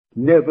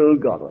Neville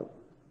Goddard,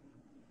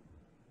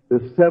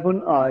 The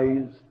Seven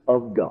Eyes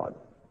of God,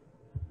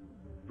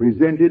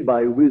 presented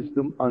by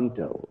Wisdom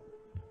Untold.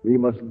 We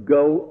must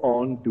go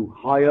on to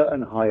higher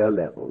and higher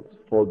levels,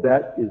 for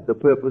that is the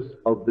purpose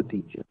of the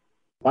teaching.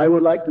 I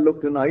would like to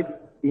look tonight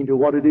into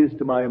what it is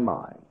to my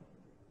mind,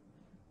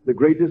 the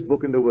greatest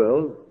book in the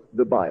world,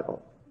 the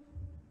Bible,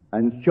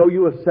 and show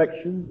you a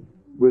section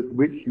with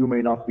which you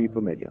may not be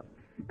familiar.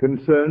 It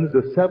concerns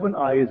the seven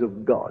eyes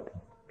of God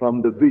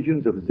from the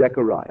visions of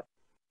Zechariah.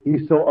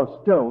 He saw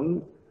a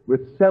stone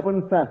with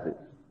seven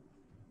facets,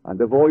 and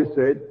the voice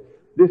said,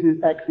 this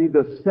is actually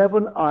the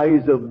seven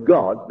eyes of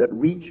God that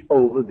reach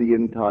over the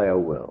entire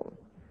world.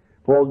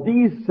 For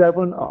these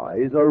seven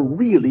eyes are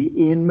really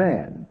in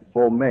man,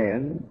 for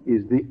man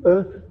is the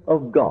earth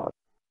of God.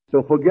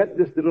 So forget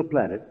this little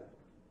planet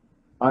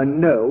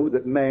and know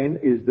that man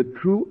is the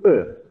true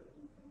earth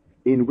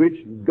in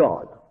which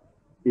God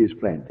is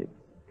planted.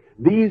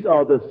 These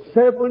are the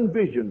seven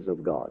visions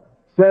of God,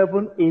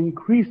 seven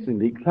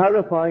increasingly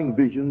clarifying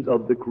visions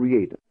of the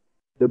Creator.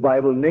 The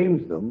Bible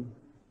names them,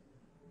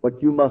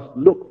 but you must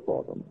look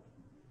for them.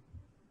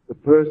 The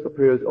first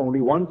appears only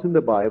once in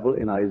the Bible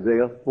in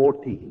Isaiah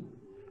 14,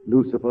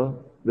 Lucifer,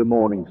 the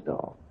morning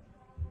star.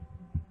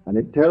 And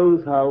it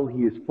tells how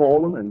he is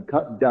fallen and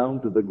cut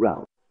down to the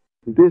ground.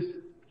 This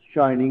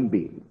shining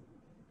being.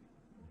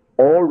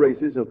 All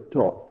races have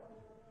taught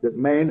that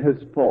man has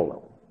fallen.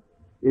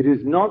 It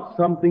is not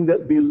something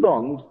that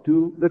belongs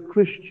to the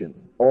Christian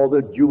or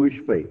the Jewish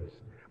faiths,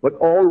 but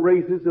all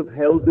races have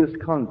held this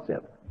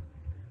concept.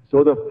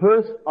 So the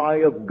first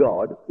eye of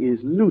God is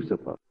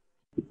Lucifer,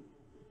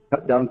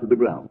 cut down to the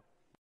ground.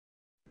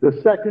 The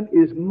second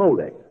is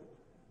Molech,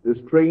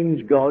 the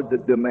strange god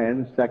that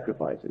demands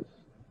sacrifices.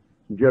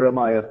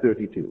 Jeremiah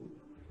 32.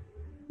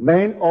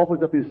 Man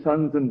offers up his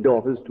sons and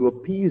daughters to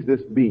appease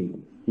this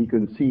being he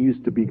conceives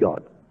to be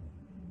God.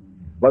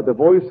 But the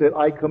voice said,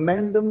 I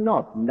command them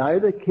not,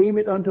 neither came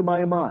it unto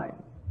my mind,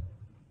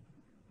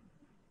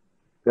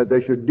 that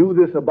they should do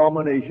this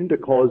abomination to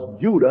cause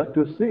Judah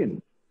to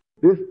sin.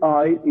 This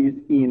eye is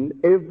in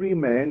every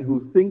man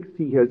who thinks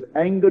he has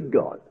angered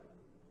God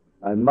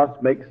and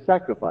must make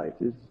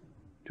sacrifices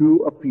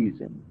to appease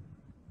him.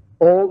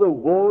 All the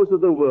wars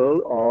of the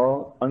world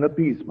are an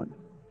appeasement.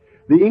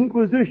 The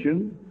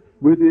Inquisition,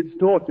 with its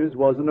tortures,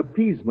 was an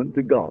appeasement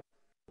to God.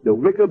 The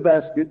wicker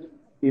baskets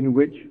in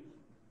which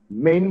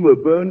men were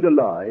burned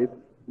alive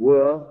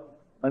were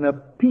an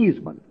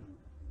appeasement.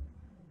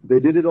 They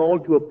did it all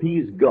to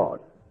appease God,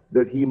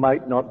 that he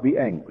might not be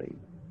angry.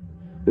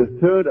 The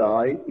third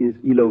eye is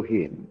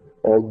Elohim,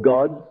 or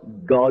God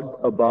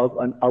above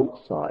and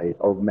outside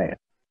of man.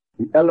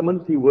 The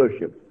elements he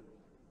worships,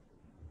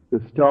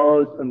 the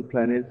stars and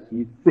planets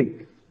he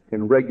thinks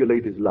can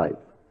regulate his life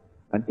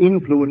and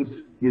influence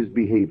his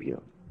behavior.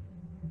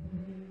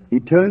 He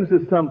turns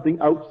to something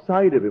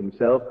outside of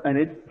himself and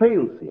it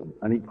fails him,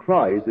 and he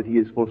cries that he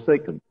is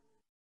forsaken.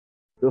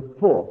 The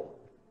fourth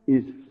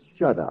is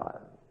Shaddai,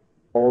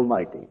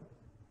 Almighty.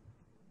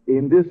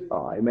 In this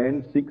eye,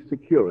 man seeks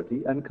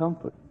security and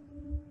comfort.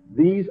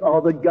 These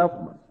are the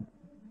governments,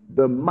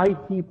 the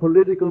mighty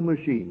political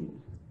machines,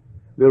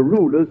 the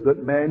rulers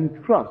that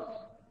man trusts,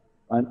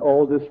 and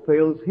all this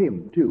fails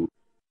him too.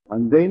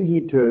 And then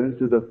he turns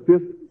to the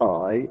fifth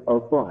eye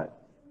of fire,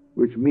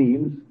 which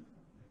means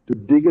to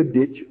dig a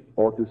ditch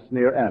or to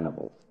snare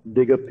animals,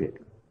 dig a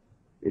pit.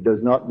 It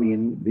does not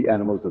mean the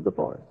animals of the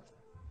forest.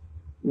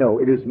 No,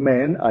 it is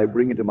man I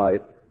bring into my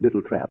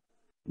little trap.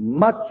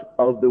 Much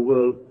of the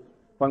world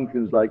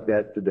functions like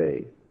that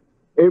today,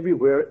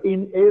 everywhere,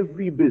 in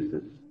every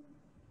business,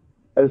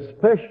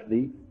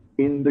 especially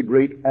in the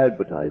great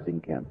advertising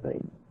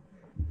campaign.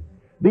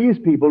 These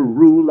people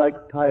rule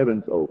like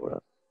tyrants over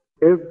us.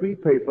 Every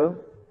paper,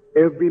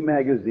 every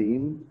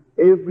magazine,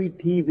 every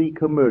TV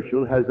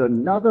commercial has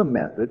another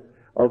method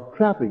of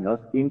trapping us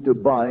into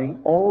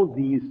buying all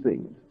these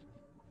things.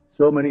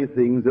 So many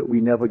things that we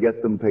never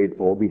get them paid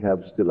for, we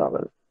have still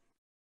others.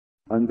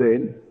 And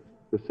then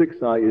the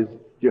sixth eye is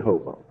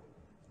Jehovah.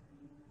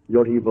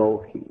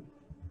 Yod-He-Vah-He,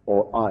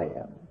 or I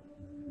am.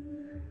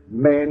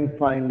 Man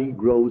finally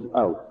grows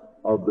out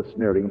of the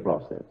snaring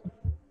process.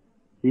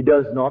 He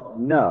does not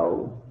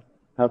now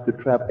have to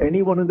trap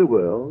anyone in the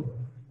world,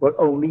 but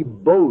only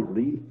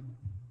boldly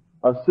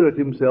assert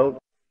himself.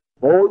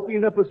 Boldly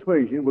in a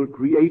persuasion will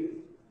create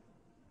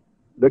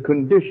the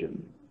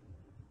condition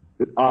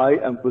that I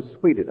am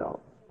persuaded of.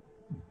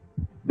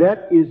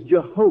 That is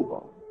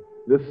Jehovah,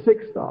 the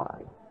sixth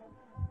eye.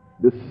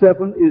 The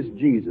seventh is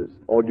Jesus,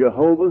 or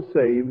Jehovah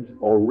saves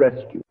or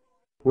rescues,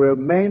 where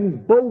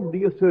man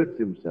boldly asserts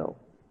himself,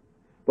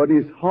 but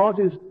his heart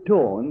is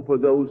torn for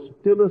those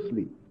still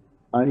asleep,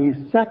 and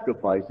he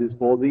sacrifices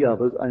for the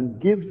others and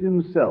gives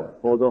himself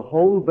for the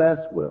whole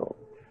vast world,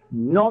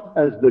 not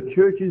as the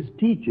churches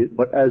teach it,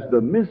 but as the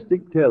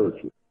mystic tells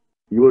you.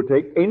 You will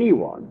take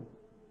anyone,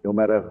 no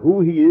matter who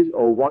he is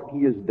or what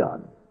he has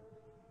done,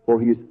 for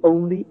he is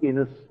only in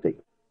a state.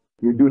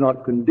 You do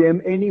not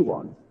condemn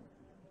anyone,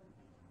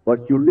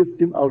 but you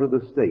lift him out of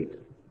the state,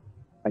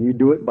 and you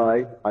do it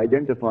by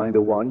identifying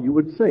the one you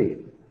would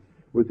save.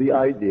 with the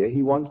idea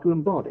he wants to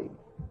embody.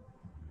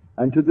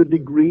 And to the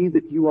degree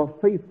that you are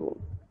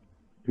faithful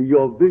to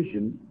your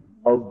vision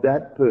of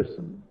that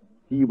person,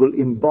 he will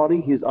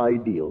embody his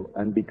ideal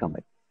and become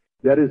it.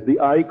 That is the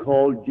eye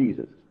called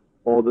Jesus,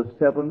 or the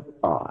seventh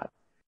eye.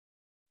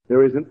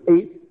 There is an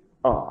eighth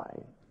eye,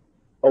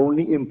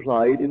 only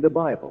implied in the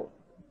Bible,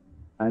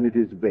 and it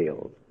is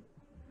veiled.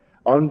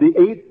 On the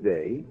eighth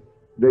day,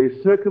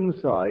 they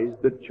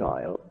circumcised the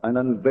child and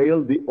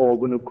unveiled the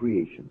organ of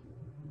creation.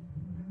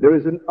 There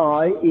is an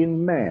eye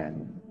in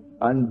man,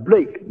 and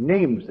Blake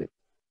names it.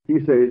 He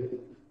says,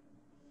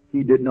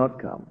 he did not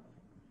come.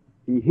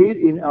 He hid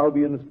in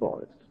Albion's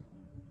forest.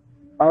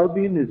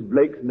 Albion is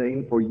Blake's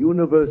name for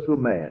universal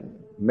man,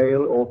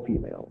 male or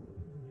female.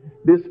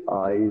 This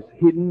eye is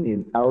hidden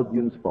in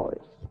Albion's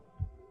forest,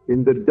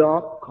 in the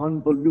dark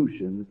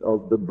convolutions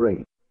of the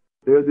brain.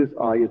 There this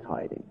eye is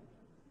hiding.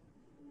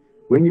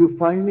 When you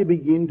finally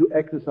begin to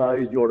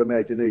exercise your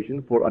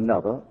imagination for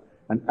another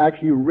and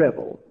actually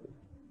revel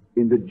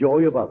in the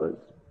joy of others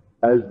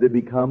as they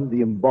become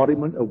the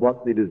embodiment of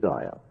what they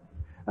desire,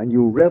 and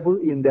you revel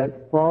in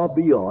that far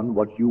beyond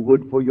what you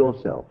would for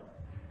yourself,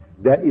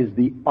 that is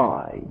the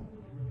eye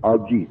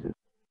of Jesus.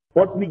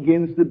 What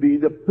begins to be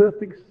the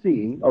perfect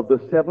seeing of the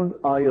seventh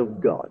eye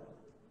of God.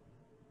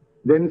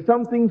 Then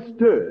something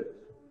stirs,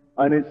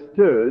 and it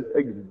stirs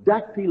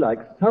exactly like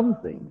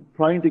something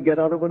trying to get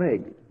out of an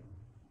egg.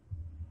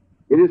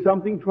 It is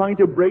something trying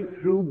to break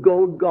through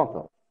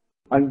Golgotha,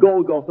 and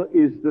Golgotha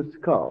is the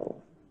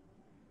skull.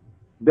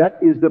 That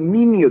is the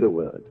meaning of the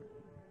word,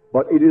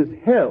 but it is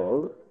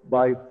held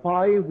by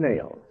 5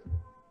 nails,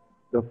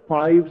 the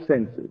 5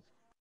 senses.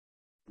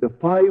 The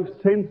 5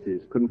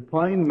 senses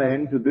confine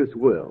man to this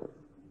world,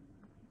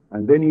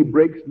 and then he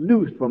breaks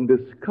loose from this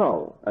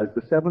skull as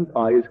the seventh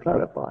eye is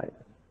clarified.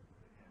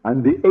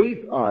 And the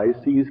eighth eye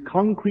sees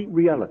concrete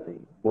reality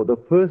for the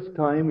first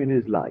time in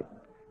his life.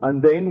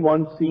 And then,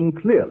 once seen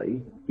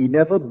clearly, he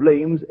never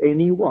blames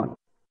anyone.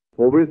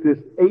 For with this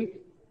eighth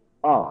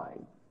eye,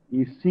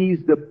 he sees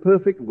the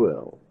perfect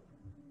world.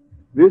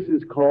 This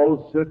is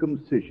called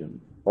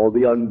circumcision, or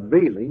the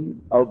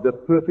unveiling of the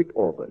perfect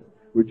organ,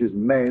 which is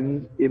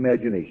man's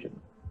imagination.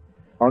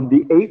 On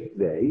the 8th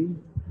day,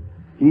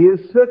 he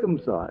is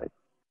circumcised.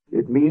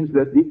 It means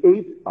that the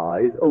 8th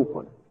eye is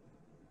open.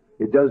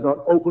 It does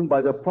not open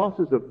by the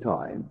process of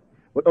time,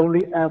 but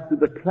only after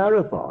the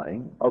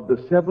clarifying of the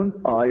 7th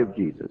eye of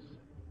Jesus.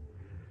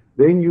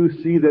 Then you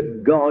see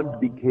that God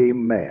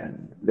became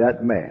man.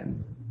 That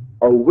man,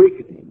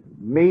 awakening,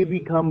 may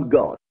become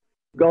God.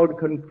 God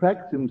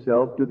contracts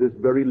himself to this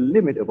very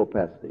limit of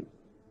opacity,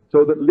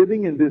 so that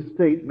living in this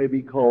state may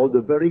be called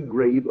the very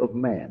grave of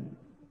man.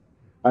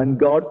 And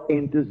God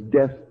enters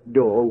death's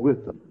door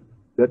with them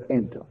that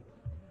enter,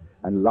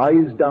 and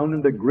lies down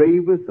in the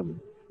grave with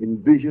them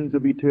in visions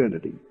of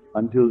eternity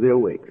until they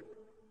awake.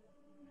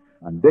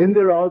 And then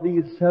there are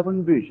these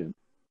 7 visions.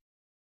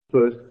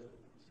 First,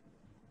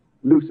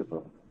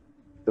 Lucifer,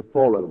 the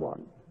fallen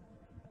one.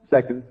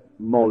 Second,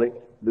 Moloch,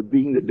 the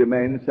being that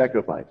demands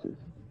sacrifices.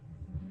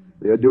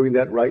 They are doing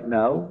that right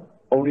now,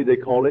 only they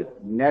call it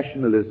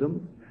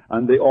nationalism,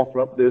 and they offer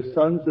up their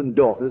sons and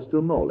daughters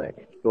to Moloch.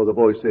 So the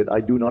voice said,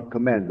 I do not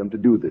command them to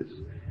do this,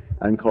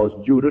 and cause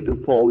Judah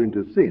to fall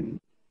into sin.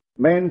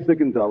 Man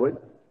sickens of it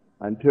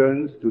and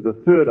turns to the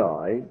third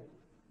eye,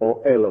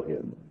 or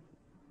Elohim.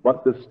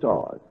 But the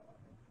stars,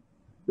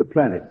 the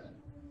planets,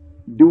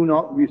 do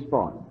not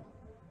respond.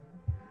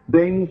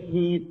 Then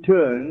he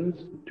turns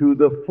to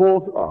the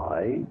fourth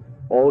eye,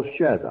 or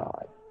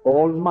Shaddai,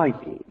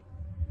 Almighty,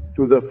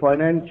 to the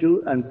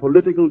financial and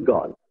political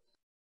gods.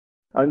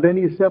 And then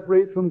he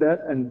separates from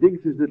that and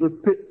digs his little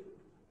pit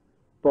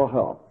for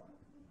help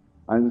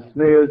and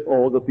snares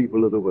all the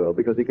people of the world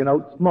because he can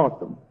outsmart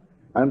them.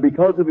 And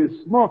because of his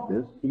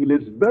smartness, he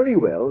lives very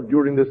well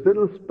during this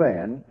little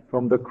span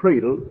from the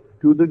cradle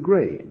to the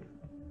grave.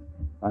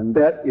 And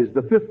that is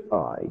the 5th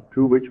eye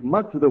through which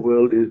much of the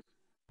world is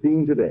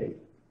seen today.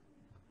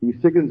 He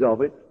sickens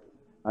of it,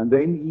 and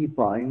then he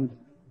finds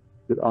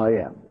that I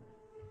am,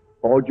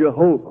 or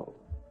Jehovah,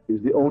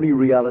 is the only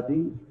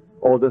reality,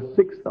 or the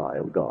 6th eye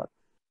of God.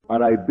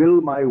 And I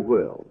build my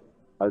world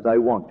as I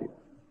want it.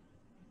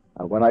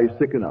 And when I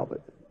sicken of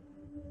it,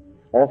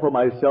 offer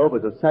myself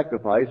as a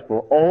sacrifice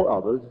for all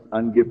others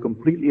and give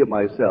completely of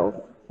myself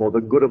for the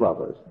good of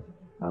others.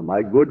 And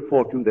my good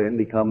fortune then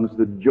becomes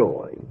the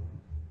joy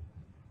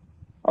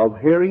of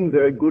hearing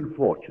their good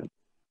fortune.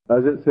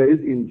 As it says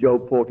in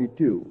Job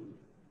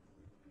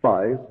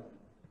 42:5,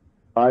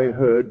 I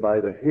heard by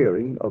the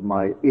hearing of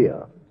my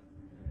ear,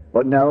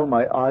 but now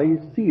my eye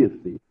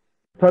seeth thee.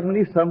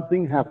 Suddenly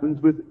something happens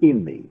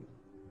within me,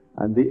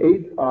 and the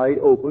 8th eye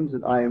opens,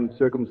 and I am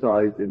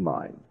circumcised in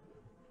mind,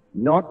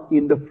 not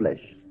in the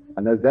flesh.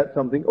 And as that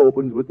something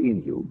opens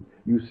within you,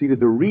 you see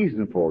the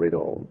reason for it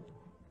all.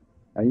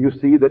 And you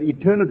see that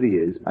eternity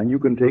is, and you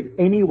can take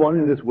anyone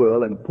in this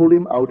world and pull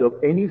him out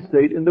of any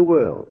state in the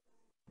world.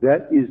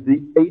 That is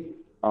the 8th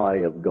eye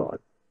of God.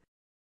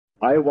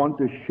 I want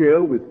to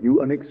share with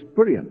you an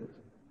experience.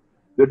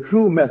 The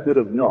true method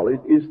of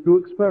knowledge is through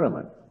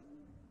experiment.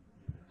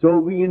 So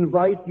we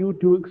invite you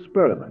to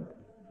experiment.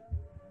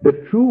 The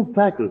true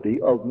faculty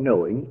of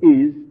knowing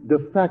is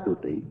the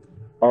faculty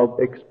of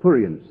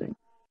experiencing.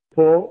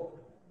 For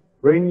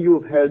when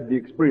you've had the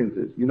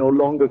experiences, you no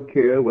longer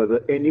care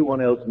whether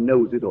anyone else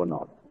knows it or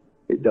not.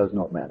 It does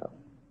not matter.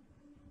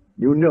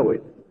 You know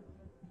it,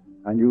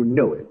 and you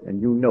know it,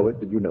 and you know it,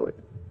 and you know it.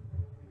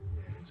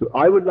 So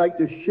I would like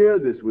to share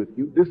this with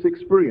you, this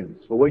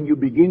experience. For when you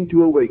begin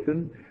to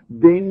awaken,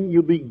 then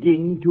you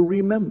begin to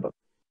remember.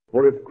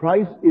 For if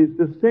Christ is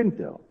the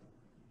center,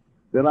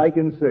 then I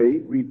can say,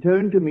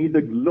 return to me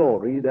the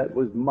glory that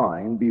was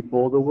mine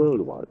before the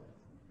world was.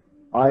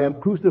 I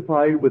am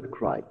crucified with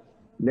Christ.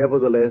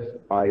 Nevertheless,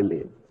 I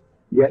live.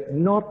 Yet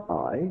not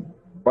I,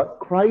 but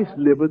Christ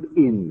liveth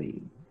in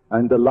me.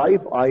 And the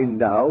life I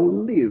now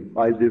live,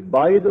 I live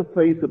by the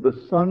faith of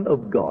the Son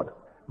of God,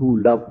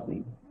 who loved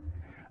me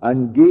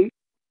and gave.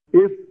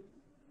 If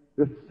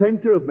the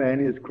center of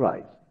man is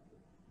Christ,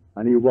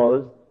 and he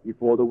was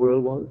before the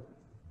world was,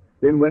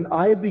 then when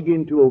I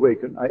begin to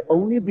awaken, I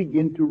only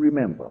begin to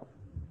remember.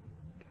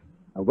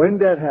 And when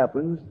that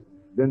happens,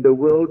 then the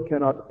world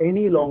cannot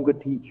any longer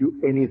teach you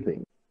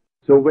anything.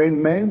 So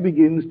when man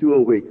begins to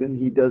awaken,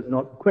 he does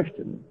not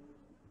question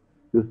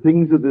the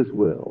things of this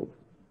world.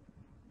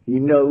 He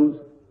knows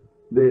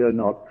they are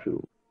not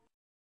true.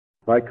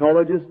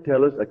 Psychologists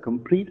tell us a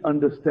complete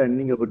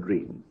understanding of a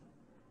dream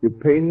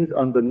depends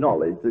on the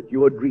knowledge that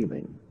you are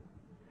dreaming.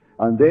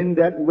 And then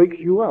that wakes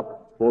you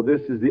up, for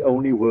this is the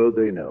only world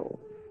they know.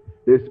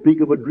 They speak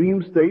of a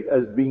dream state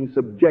as being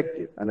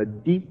subjective, and a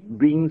deep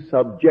being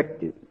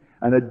subjective,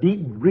 and a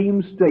deep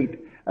dream state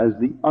as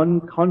the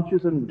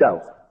unconscious and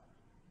doubt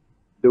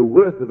the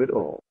worth of it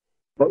all.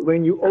 But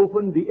when you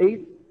open the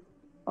eighth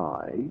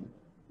eye,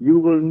 you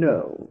will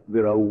know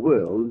there are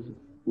worlds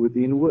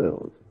within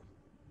worlds,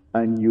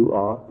 and you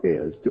are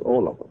heirs to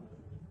all of them.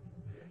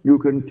 You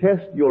can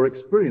test your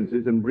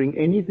experiences and bring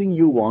anything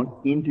you want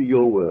into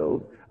your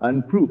world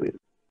and prove it.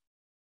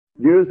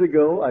 Years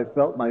ago, I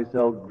felt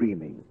myself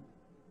dreaming,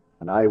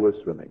 and I was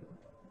swimming.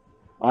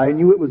 I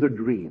knew it was a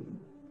dream.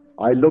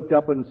 I looked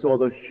up and saw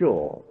the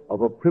shore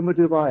of a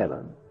primitive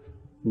island,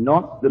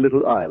 not the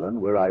little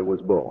island where I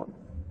was born,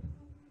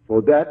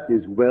 for that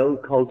is well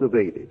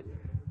cultivated,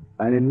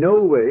 and in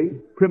no way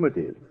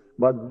primitive,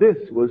 but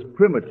this was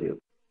primitive.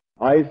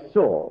 I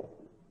saw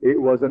it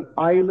was an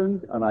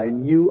island, and I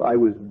knew I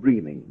was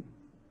dreaming.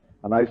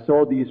 And I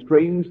saw these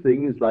strange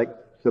things like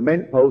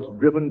cement posts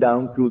driven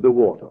down through the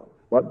water,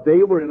 but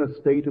they were in a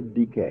state of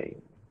decay.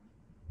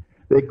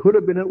 They could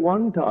have been at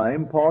one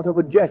time part of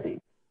a jetty.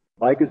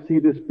 I could see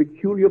this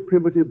peculiar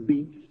primitive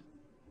beach,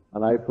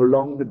 and I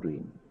prolonged the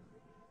dream.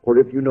 For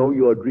if you know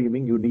you are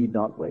dreaming, you need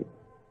not wait.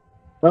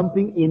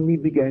 Something in me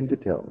began to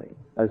tell me,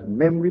 as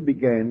memory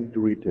began to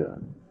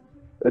return,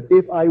 that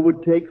if I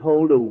would take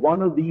hold of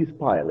one of these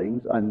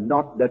pilings and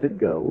not let it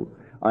go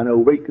and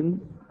awaken,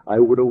 I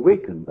would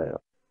awaken there.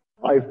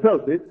 I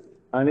felt it,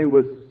 and it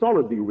was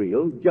solidly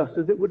real, just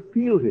as it would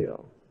feel here.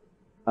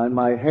 And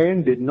my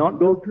hand did not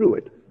go through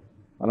it,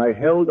 and I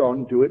held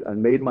on to it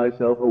and made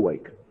myself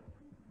awake.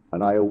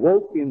 And I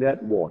awoke in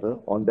that water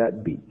on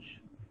that beach,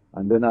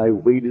 and then I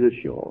waded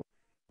ashore.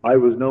 I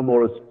was no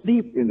more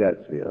asleep in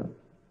that sphere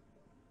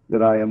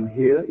than I am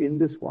here in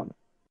this one.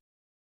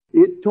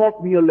 It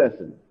taught me a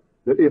lesson,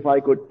 that if I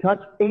could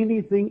touch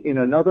anything in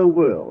another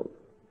world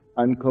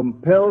and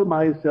compel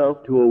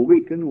myself to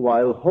awaken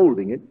while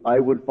holding it, I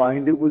would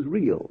find it was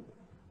real.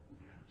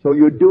 So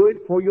you do it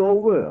for your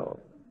world,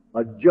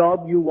 a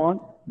job you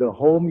want, the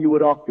home you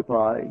would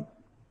occupy,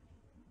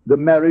 the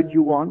marriage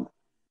you want,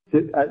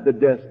 sit at the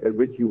desk at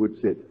which you would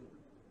sit,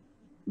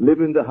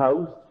 live in the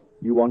house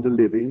you want to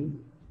live in,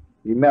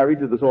 be married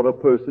to the sort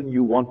of person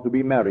you want to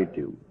be married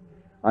to.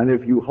 And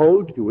if you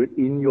hold to it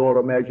in your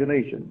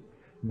imagination,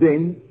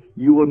 then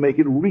you will make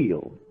it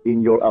real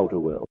in your outer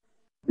world.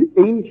 The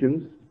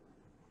ancients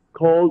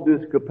called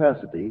this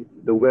capacity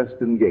the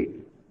Western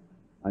Gate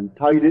and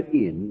tied it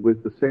in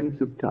with the sense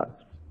of touch.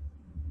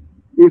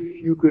 If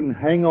you can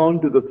hang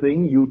on to the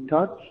thing you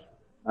touch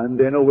and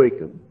then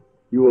awaken,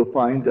 you will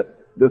find that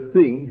the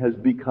thing has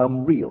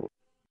become real.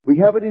 We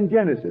have it in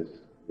Genesis,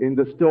 in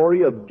the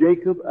story of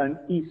Jacob and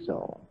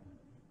Esau.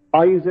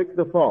 Isaac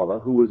the father,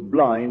 who was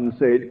blind,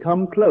 said,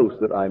 "Come close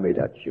that I may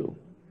touch you.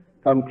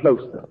 Come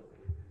closer."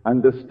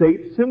 And the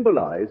state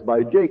symbolized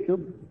by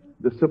Jacob,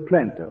 the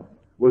supplanter,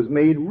 was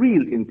made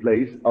real in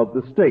place of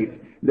the state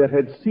that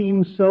had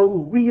seemed so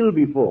real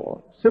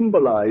before,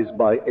 symbolized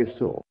by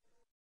Esau.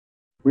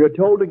 We are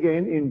told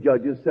again in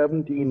Judges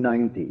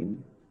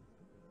 17:19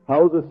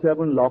 how the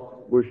 7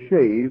 locks were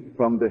shaved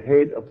from the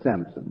head of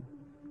Samson.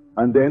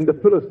 And then the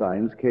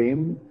Philistines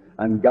came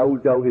and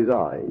gouged out his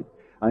eyes,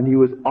 and he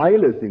was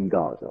eyeless in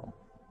Gaza.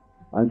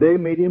 And they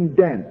made him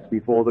dance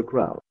before the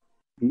crowd.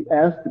 He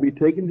asked to be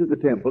taken to the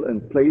temple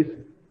and placed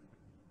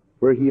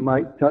where he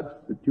might touch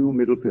the 2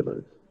 middle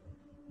pillars.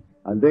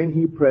 And then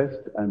he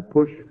pressed and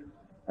pushed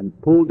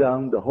and pulled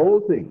down the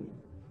whole thing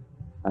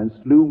and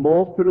slew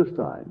more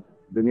Philistines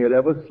than he had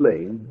ever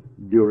slain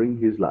during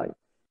his life.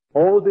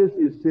 All this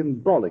is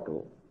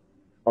symbolical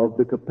of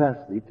the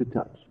capacity to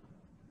touch.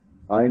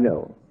 I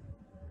know,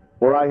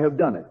 for I have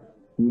done it.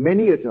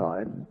 Many a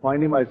time,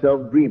 finding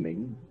myself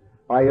dreaming,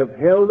 I have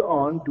held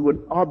on to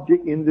an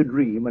object in the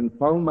dream and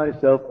found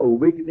myself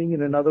awakening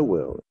in another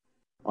world.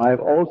 I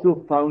have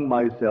also found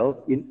myself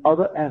in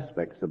other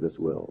aspects of this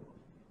world.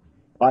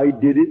 I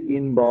did it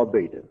in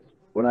Barbados,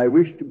 when I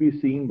wished to be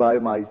seen by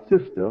my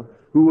sister,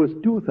 who was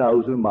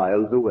 2,000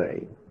 miles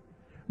away.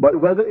 But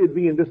whether it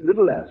be in this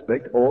little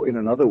aspect or in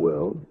another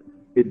world,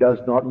 it does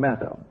not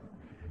matter.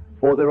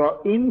 For there are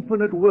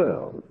infinite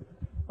worlds,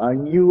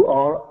 and you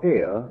are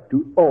heir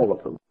to all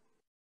of them.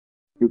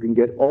 You can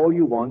get all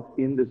you want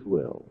in this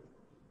world.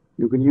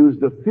 You can use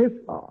the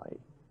fifth eye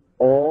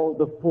or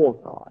the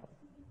fourth eye.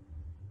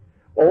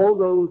 All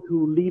those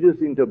who lead us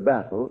into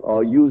battle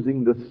are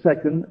using the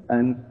second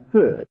and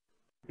third,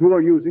 who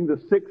are using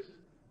the sixth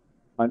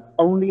and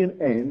only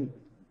an end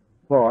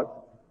part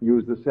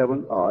use the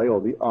seventh eye or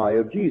the eye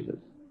of Jesus,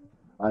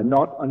 and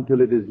not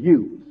until it is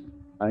used,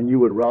 and you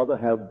would rather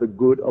have the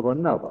good of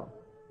another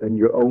than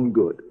your own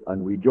good,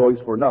 and rejoice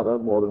for another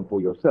more than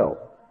for yourself.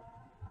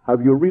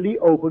 Have you really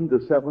opened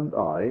the seventh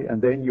eye,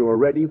 and then you are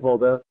ready for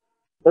the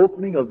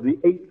opening of the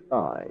eighth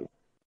eye,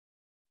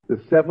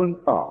 the seventh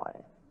eye?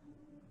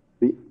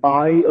 The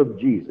eye of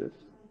Jesus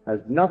has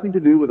nothing to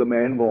do with a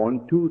man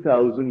born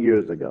 2,000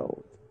 years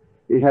ago.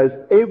 It has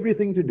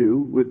everything to do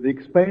with the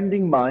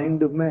expanding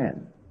mind of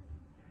man.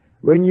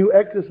 When you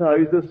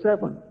exercise the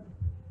seventh,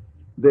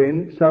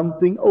 then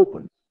something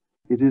opens.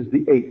 It is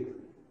the eighth.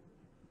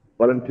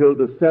 But until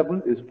the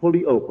seventh is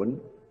fully open,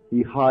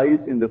 he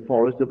hides in the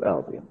forest of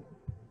Albion.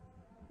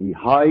 He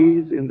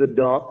hides in the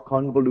dark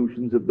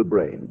convolutions of the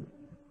brain.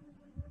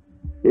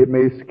 It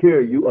may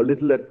scare you a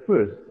little at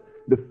first,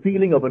 the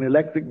feeling of an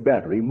electric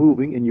battery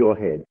moving in your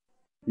head.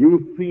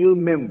 You feel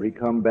memory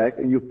come back,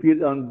 and you feel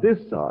it on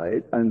this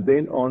side and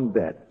then on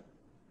that.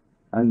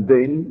 And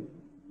then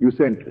you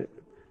center it.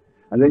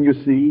 And then you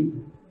see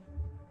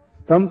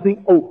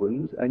something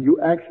opens, and you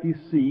actually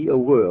see a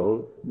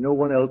world no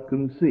one else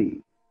can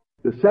see.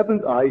 The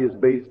seventh eye is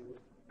based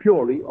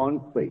purely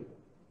on faith.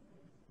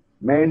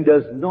 Man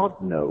does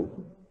not know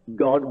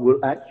God will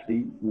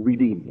actually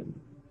redeem him.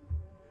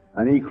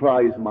 And he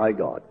cries, "My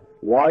God,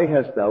 why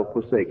hast thou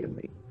forsaken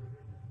me?"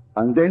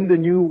 And then the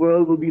new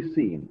world will be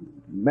seen.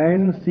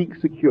 Man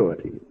seeks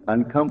security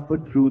and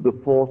comfort through the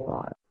fourth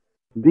eye.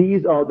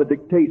 These are the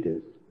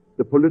dictators,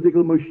 the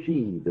political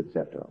machines,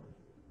 etc.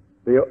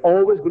 They are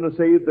always going to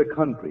save the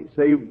country,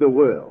 save the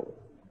world,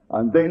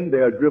 and then they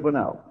are driven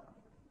out.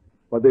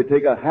 But they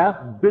take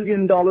 $500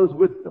 million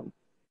with them.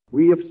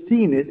 We have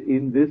seen it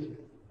in this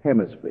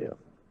hemisphere.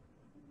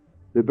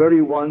 The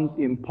very ones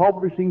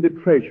impoverishing the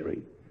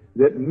treasury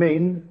that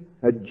men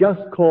had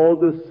just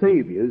called the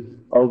saviors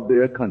of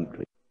their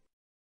country.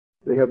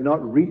 They have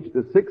not reached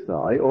the sixth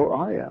eye, or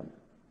I am.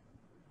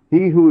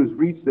 He who has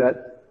reached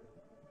that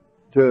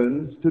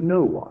turns to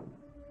no one.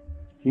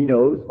 He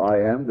knows, I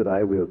am that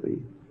I will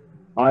be.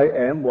 I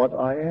am what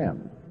I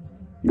am.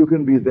 You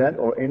can be that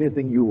or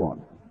anything you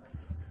want.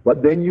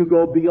 But then you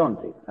go beyond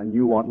it, and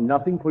you want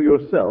nothing for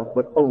yourself,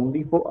 but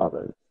only for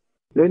others.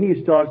 Then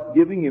he starts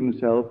giving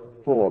himself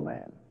for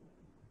man.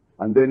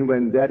 And then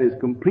when that is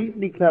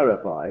completely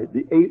clarified,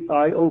 the eighth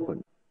eye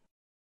opens.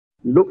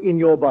 Look in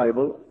your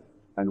Bible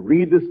and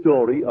read the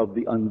story of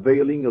the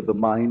unveiling of the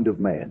mind of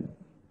man.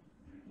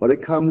 But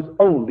it comes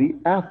only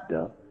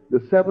after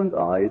the seventh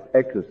eye is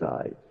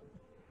exercised.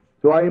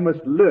 So I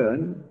must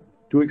learn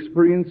to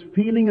experience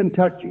feeling and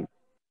touching.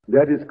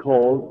 That is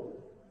called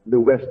the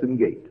Western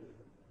Gate.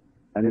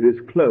 And it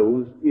is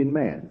closed in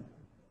man.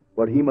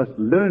 But he must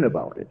learn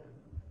about it.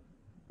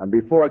 And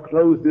before I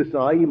close this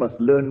eye, he must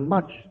learn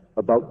much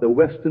about the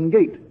Western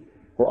Gate.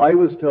 For I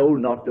was told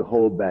not to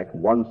hold back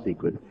one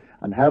secret.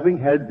 And having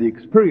had the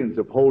experience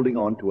of holding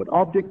on to an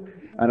object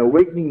and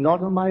awakening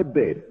not on my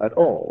bed at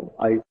all,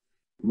 I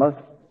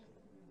must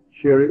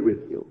share it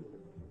with you.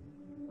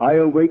 I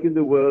awaken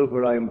the world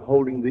where I am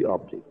holding the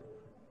object.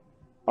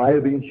 I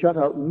have been shut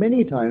out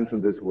many times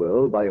from this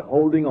world by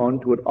holding on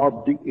to an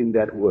object in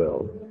that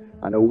world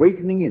and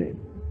awakening in it.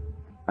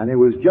 And it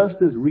was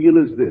just as real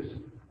as this.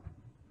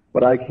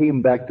 But I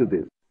came back to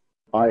this.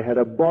 I had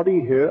a body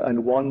here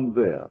and one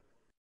there.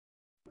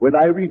 When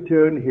I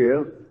returned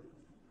here,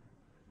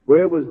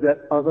 where was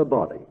that other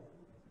body?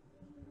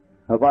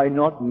 Have I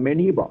not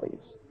many bodies?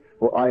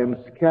 For I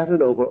am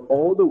scattered over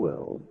all the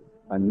world,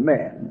 and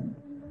man,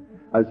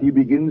 as he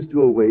begins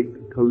to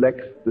awake,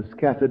 collects the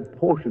scattered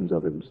portions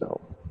of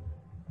himself.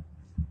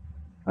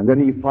 And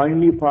then he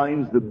finally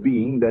finds the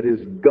being that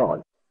is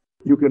God.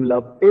 You can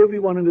love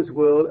everyone in this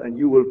world, and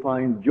you will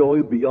find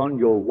joy beyond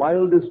your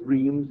wildest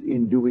dreams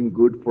in doing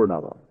good for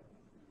another.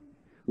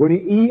 When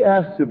he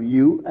asks of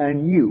you,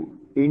 and you,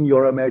 in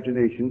your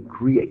imagination,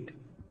 create.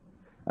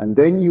 And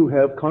then you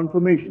have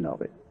confirmation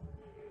of it.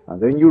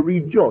 And then you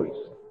rejoice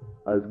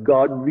as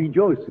God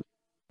rejoices.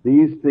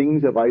 These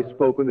things have I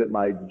spoken that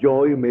my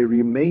joy may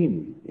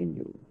remain in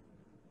you.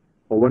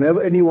 For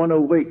whenever anyone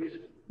awakes,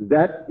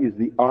 that is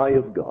the eye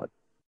of God.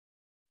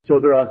 So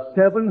there are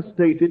 7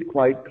 stated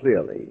quite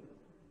clearly,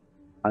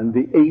 and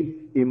the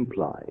 8th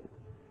implied.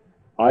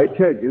 I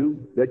tell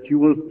you that you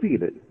will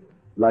feel it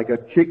like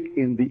a chick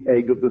in the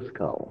egg of the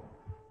skull.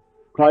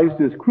 Christ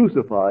is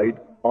crucified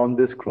on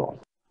this cross,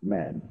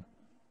 man,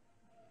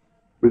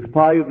 with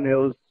 5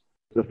 nails,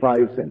 the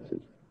 5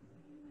 senses.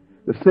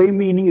 The same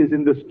meaning is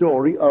in the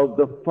story of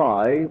the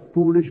 5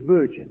 foolish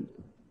virgins.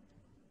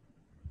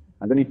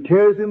 And then he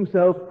tears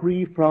himself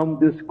free from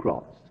this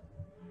cross.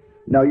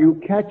 Now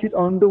you catch it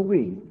on the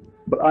wing,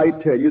 but I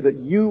tell you that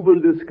you will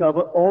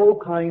discover all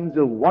kinds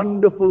of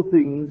wonderful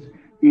things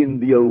in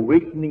the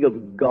awakening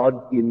of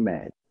God in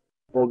man.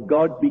 For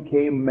God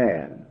became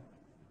man,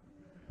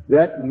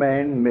 that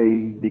man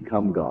may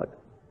become God.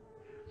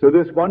 So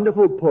this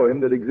wonderful poem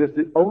that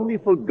existed only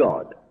for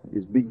God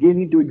is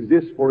beginning to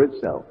exist for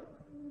itself.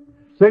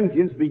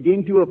 Sentience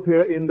begin to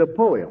appear in the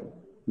poem,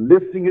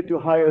 lifting it to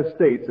higher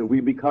states, and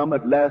we become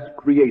at last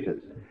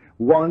creators,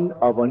 one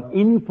of an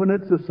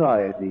infinite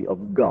society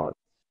of God.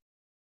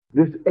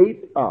 This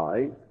 8th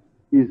eye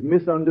is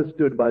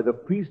misunderstood by the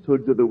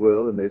priesthoods of the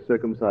world, and they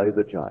circumcise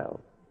the child.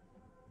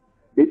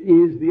 It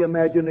is the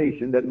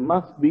imagination that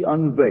must be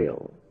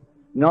unveiled,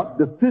 not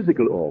the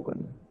physical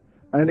organ,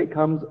 and it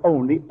comes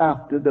only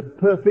after the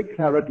perfect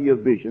clarity of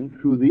vision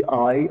through the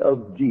eye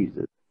of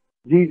Jesus.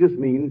 Jesus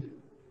means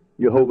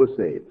Jehovah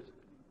saves.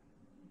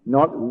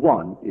 Not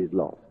one is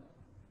lost.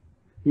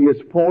 He has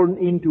fallen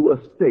into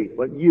a state,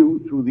 but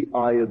you, through the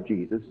eye of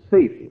Jesus,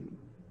 save him.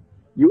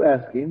 You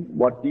ask him,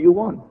 what do you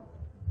want?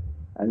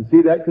 And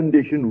see that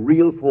condition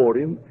real for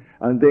him,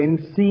 and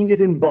then seeing it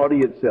in body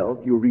itself,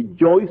 you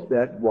rejoice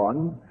that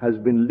one has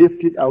been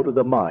lifted out of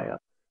the mire.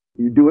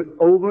 You do it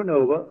over and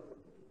over,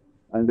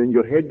 and then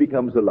your head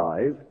becomes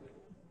alive,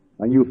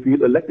 and you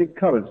feel electric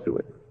currents to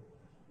it.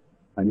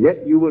 And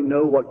yet you will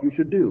know what you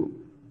should do,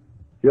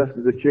 just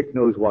as a chick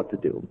knows what to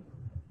do.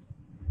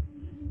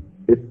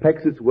 It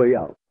pecks its way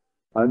out.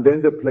 And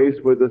then the place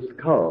where the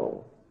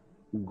skull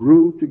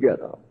grew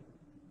together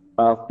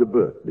after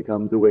birth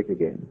becomes awake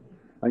again.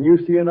 And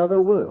you see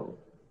another world.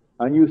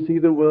 And you see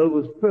the world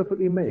was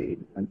perfectly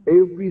made. And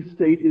every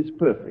state is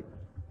perfect.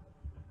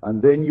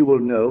 And then you will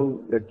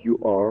know that you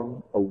are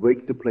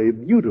awake to play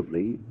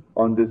beautifully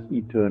on this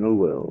eternal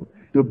world,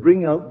 to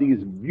bring out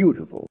these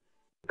beautiful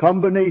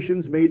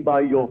combinations made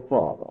by your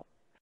Father.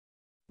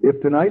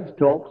 If tonight's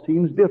talk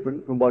seems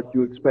different from what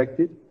you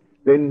expected,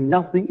 then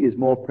nothing is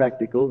more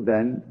practical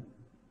than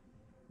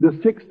the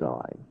 6th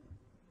eye.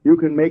 You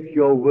can make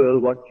your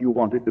world what you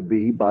want it to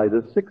be by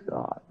the 6th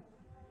eye.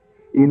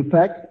 In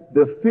fact,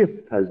 the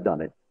 5th has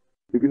done it.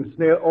 You can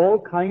snare all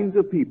kinds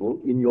of people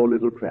in your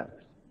little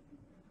traps.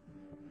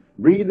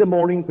 Read the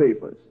morning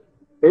papers.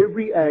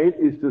 Every ad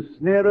is to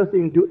snare us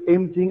into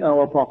emptying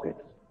our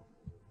pockets,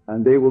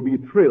 and they will be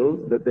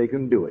thrilled that they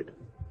can do it.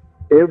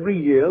 Every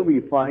year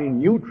we find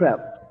new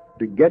traps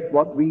to get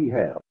what we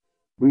have.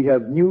 We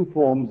have new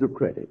forms of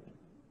credit.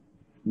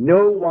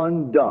 No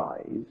one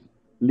dies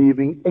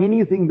leaving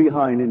anything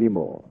behind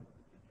anymore.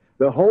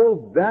 The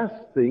whole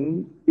vast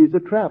thing is a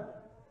trap.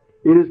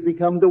 It has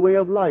become the way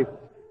of life,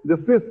 the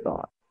 5th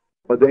eye.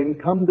 But then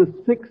come the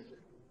 6th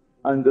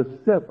and the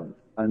 7th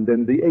and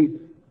then the 8th.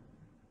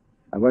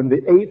 And when the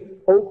 8th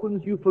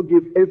opens, you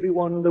forgive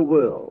everyone in the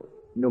world,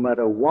 no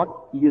matter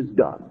what he has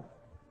done.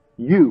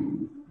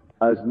 You,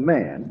 as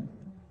man,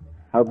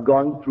 have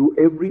gone through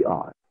every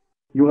eye.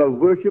 You have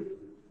worshipped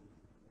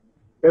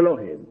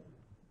Elohim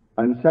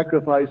and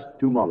sacrificed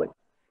to Moloch.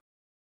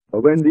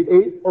 But when the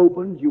 8th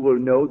opens, you will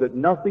know that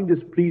nothing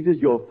displeases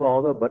your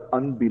Father but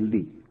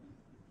unbelief.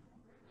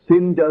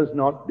 Sin does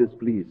not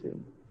displease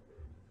him.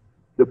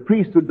 The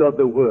priesthoods of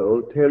the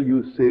world tell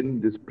you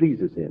sin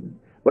displeases him,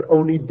 but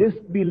only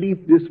disbelief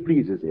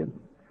displeases him.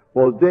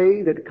 For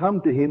they that come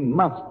to him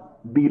must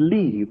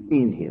believe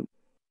in him.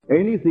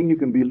 Anything you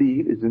can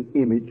believe is an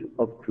image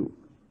of truth.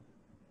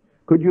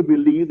 Could you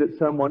believe that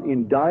someone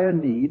in dire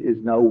need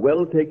is now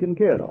well taken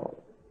care of?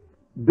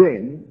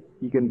 Then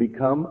he can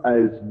become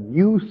as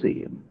you see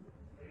him.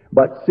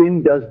 But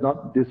sin does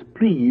not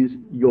displease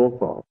your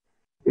Father.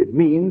 It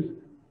means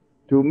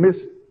to miss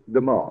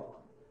the mark.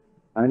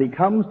 And he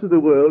comes to the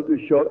world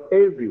to show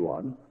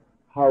everyone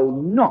how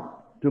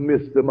not to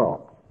miss the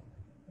mark.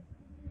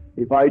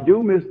 If I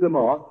do miss the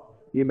mark,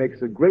 he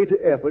makes a greater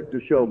effort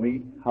to show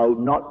me how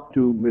not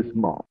to miss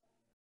mark.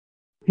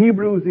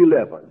 Hebrews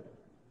 11.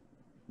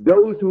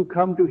 Those who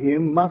come to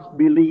him must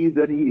believe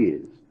that he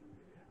is,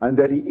 and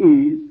that he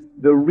is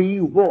the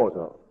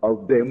rewarder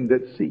of them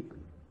that seek.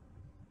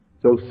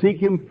 So seek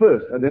him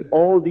first, and then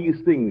all these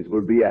things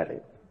will be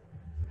added.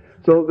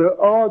 So there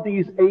are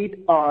these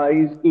 8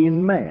 eyes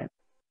in man.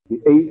 The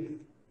 8th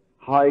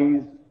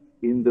hides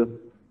in the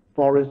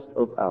forest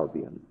of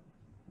Albion,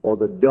 or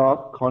the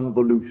dark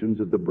convolutions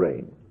of the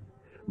brain.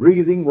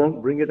 Breathing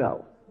won't bring it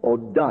out, or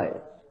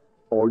diet,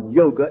 or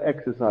yoga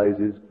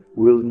exercises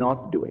will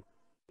not do it.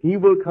 He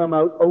will come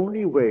out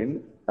only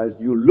when, as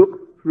you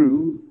look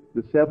through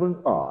the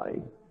 7th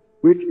eye,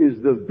 which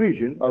is the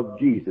vision of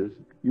Jesus,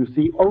 you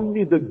see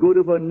only the good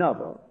of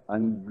another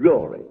and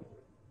glory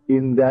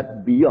in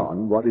that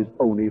beyond what is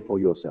only for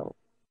yourself.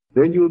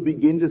 Then you will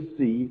begin to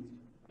see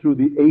through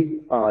the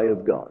 8th eye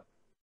of God.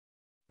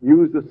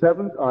 Use the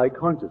seventh eye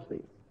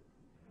consciously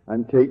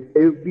and take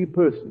every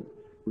person,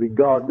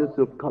 regardless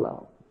of color,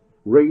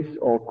 race,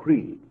 or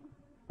creed,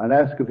 and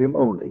ask of him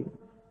only,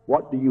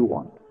 what do you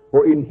want?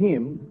 For in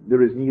him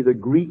there is neither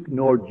Greek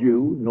nor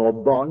Jew, nor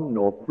bond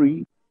nor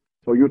free.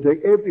 So you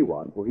take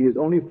everyone, for he has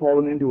only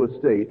fallen into a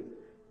state,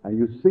 and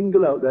you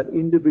single out that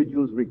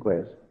individual's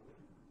request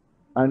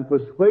and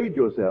persuade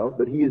yourself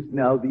that he is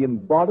now the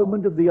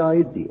embodiment of the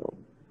ideal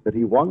that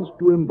he wants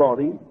to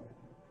embody,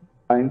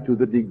 and to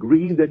the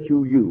degree that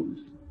you use.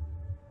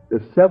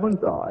 The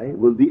seventh eye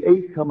will the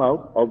eighth come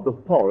out of the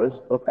forest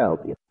of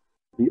Albion.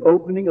 The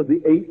opening of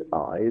the eighth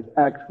eye is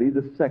actually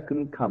the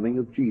second coming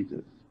of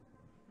Jesus.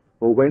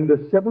 For when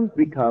the seventh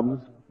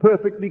becomes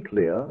perfectly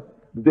clear,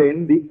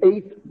 then the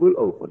eighth will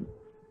open,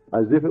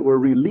 as if it were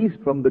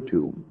released from the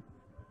tomb,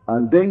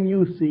 and then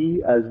you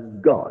see as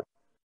God.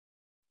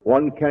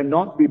 One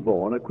cannot be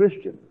born a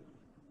Christian.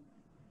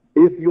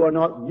 If you are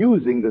not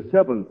using the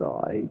seventh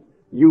eye,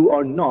 you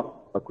are not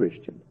a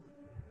Christian.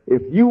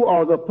 If you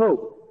are the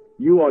Pope,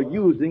 you are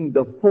using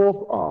the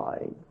fourth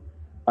eye,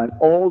 and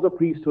all the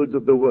priesthoods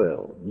of the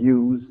world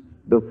use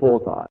the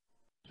fourth eye.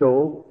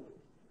 So,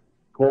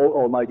 call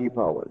almighty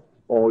powers,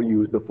 or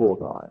use the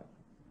fourth eye.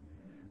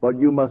 But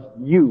you must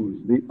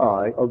use the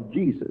eye of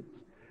Jesus.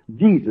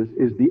 Jesus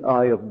is the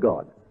eye of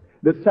God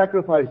that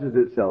sacrifices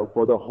itself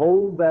for the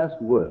whole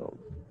vast world.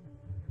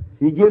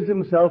 He gives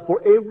himself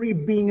for every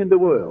being in the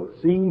world,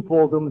 seeing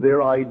for them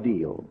their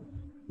ideal,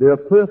 their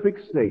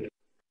perfect state.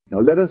 Now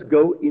let us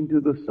go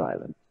into the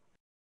silence.